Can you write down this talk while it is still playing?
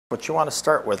What you want to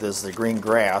start with is the green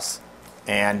grass,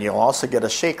 and you'll also get a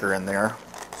shaker in there.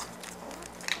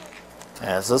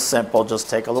 And it's this simple, just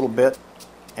take a little bit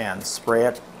and spray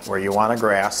it where you want a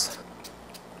grass,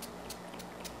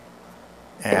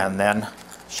 and then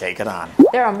shake it on.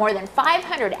 There are more than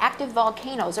 500 active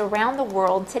volcanoes around the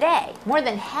world today. More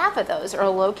than half of those are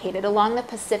located along the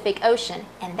Pacific Ocean,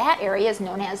 and that area is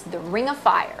known as the Ring of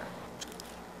Fire.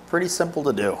 Pretty simple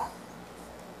to do.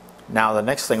 Now the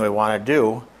next thing we want to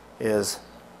do is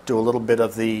do a little bit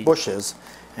of the bushes,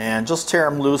 and just tear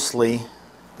them loosely.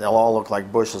 They'll all look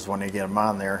like bushes when you get them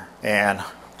on there. And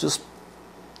just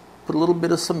put a little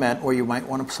bit of cement where you might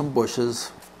want some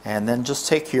bushes, and then just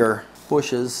take your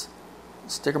bushes,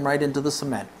 stick them right into the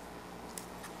cement.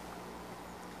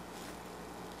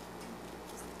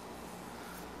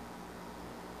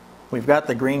 We've got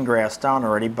the green grass down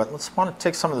already, but let's want to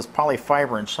take some of this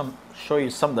polyfiber and show you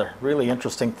some of the really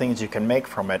interesting things you can make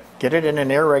from it. Get it in an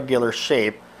irregular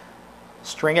shape,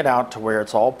 string it out to where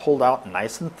it's all pulled out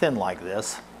nice and thin like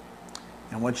this.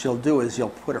 And what you'll do is you'll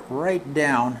put it right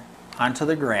down onto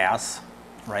the grass,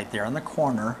 right there in the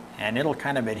corner, and it'll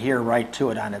kind of adhere right to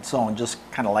it on its own, just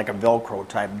kind of like a Velcro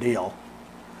type deal.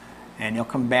 And you'll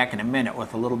come back in a minute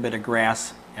with a little bit of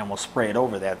grass and we'll spray it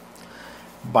over that.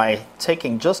 By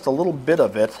taking just a little bit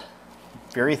of it,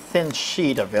 very thin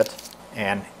sheet of it,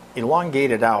 and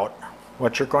elongate it out,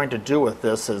 what you're going to do with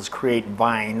this is create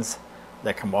vines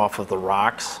that come off of the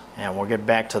rocks, and we'll get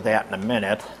back to that in a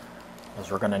minute,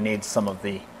 because we're going to need some of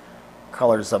the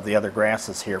colors of the other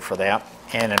grasses here for that.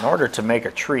 And in order to make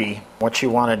a tree, what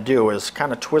you want to do is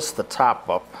kind of twist the top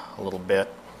up a little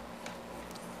bit.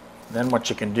 Then what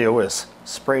you can do is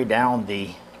spray down the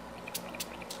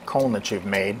cone that you've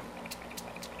made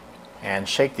and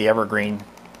shake the evergreen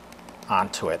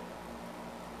onto it.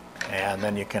 And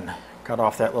then you can cut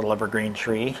off that little evergreen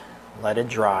tree, let it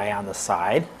dry on the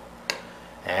side,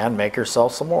 and make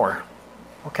yourself some more.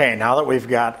 Okay, now that we've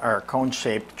got our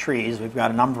cone-shaped trees, we've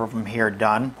got a number of them here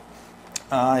done.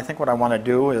 I think what I want to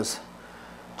do is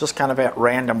just kind of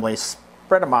randomly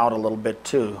spread them out a little bit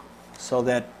too, so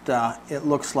that it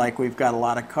looks like we've got a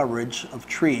lot of coverage of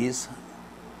trees.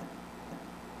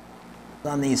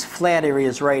 On these flat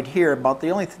areas right here, about the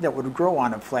only thing that would grow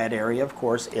on a flat area, of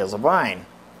course, is a vine.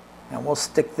 And we'll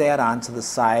stick that onto the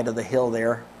side of the hill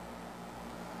there,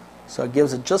 so it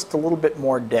gives it just a little bit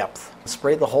more depth.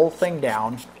 Spray the whole thing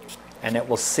down, and it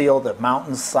will seal the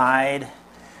mountainside,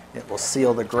 it will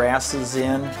seal the grasses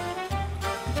in,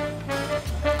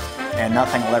 and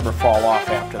nothing will ever fall off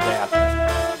after that.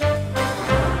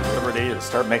 We're ready to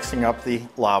start mixing up the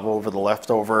lava over the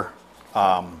leftover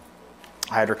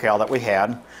hydrocal that we had.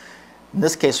 In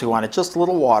this case we wanted just a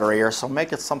little waterier, so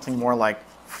make it something more like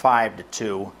 5 to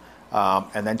 2,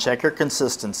 and then check your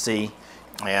consistency,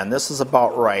 and this is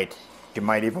about right. You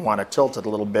might even want to tilt it a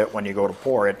little bit when you go to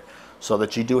pour it, so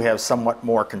that you do have somewhat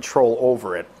more control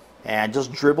over it. And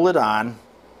just dribble it on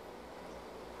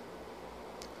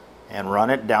and run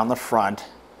it down the front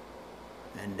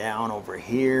and down over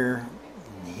here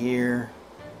and here.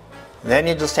 Then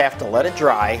you just have to let it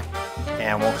dry,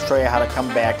 and we'll show you how to come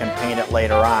back and paint it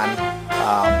later on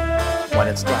when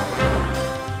it's done.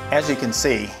 As you can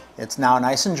see, it's now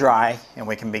nice and dry, and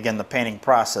we can begin the painting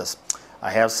process.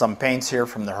 I have some paints here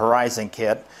from the Horizon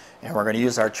kit, and we're going to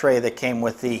use our tray that came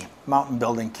with the mountain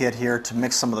building kit here to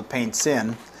mix some of the paints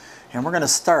in. And we're going to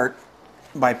start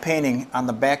by painting on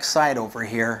the back side over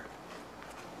here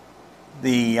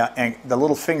the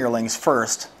little fingerlings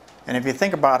first. And if you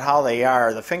think about how they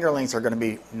are, the fingerlings are going to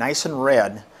be nice and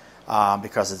red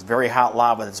because it's very hot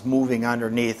lava that's moving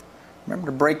underneath.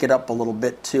 Remember to break it up a little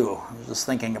bit too. I was just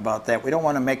thinking about that. We don't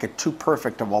want to make it too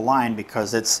perfect of a line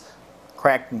because it's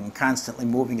cracked and constantly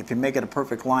moving. If you make it a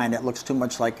perfect line, it looks too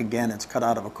much like, again, it's cut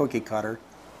out of a cookie cutter.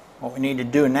 What we need to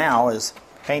do now is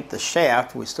paint the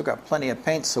shaft. We still got plenty of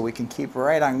paint, so we can keep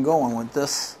right on going with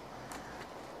this.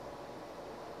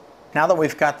 Now that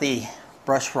we've got the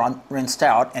brush rinsed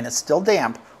out and it's still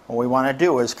damp, what we want to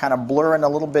do is kind of blur in a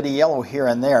little bit of yellow here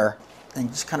and there, and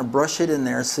just kind of brush it in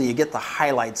there so you get the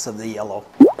highlights of the yellow.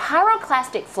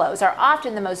 Pyroclastic flows are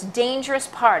often the most dangerous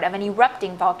part of an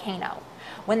erupting volcano.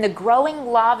 When the growing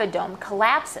lava dome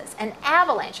collapses, an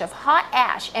avalanche of hot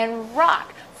ash and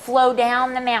rock flow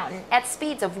down the mountain at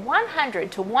speeds of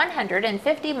 100 to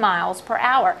 150 miles per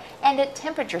hour and at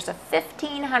temperatures of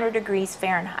 1500 degrees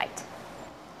Fahrenheit.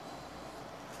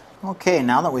 Okay,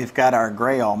 now that we've got our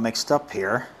gray all mixed up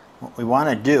here, what we want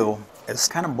to do is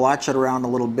kind of blotch it around a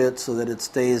little bit so that it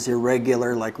stays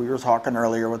irregular like we were talking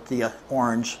earlier with the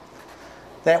orange.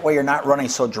 That way you're not running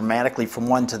so dramatically from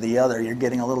one to the other. You're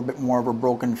getting a little bit more of a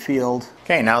broken field.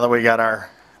 Okay, now that we got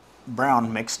our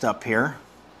brown mixed up here,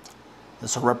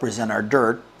 This will represent our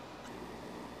dirt.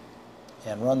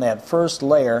 And run that first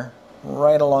layer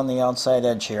right along the outside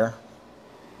edge here.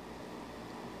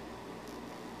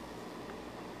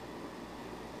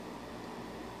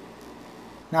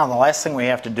 Now the last thing we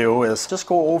have to do is just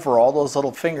go over all those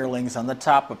little fingerlings on the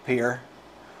top up here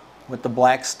with the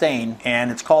black stain,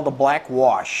 and it's called a black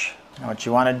wash. Now what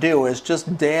you want to do is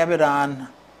just dab it on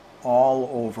all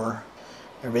over.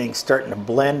 Everything's starting to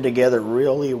blend together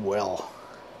really well.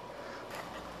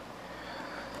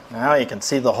 Now you can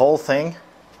see the whole thing.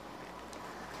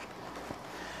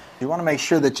 You want to make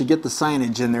sure that you get the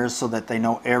signage in there so that they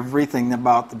know everything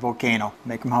about the volcano.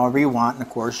 Make them however you want, and of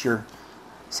course your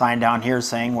sign down here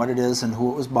saying what it is and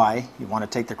who it was by. You want to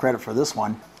take the credit for this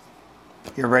one.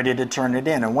 You're ready to turn it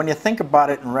in. And when you think about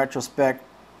it in retrospect,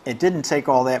 it didn't take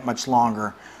all that much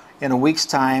longer. In a week's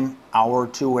time, hour or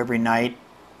two every night,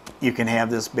 you can have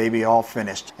this baby all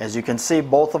finished. As you can see,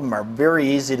 both of them are very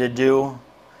easy to do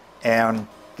and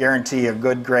guarantee a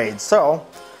good grade. So,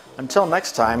 until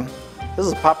next time, this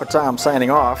is Papa Tom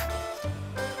signing off.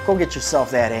 Go get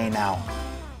yourself that A now.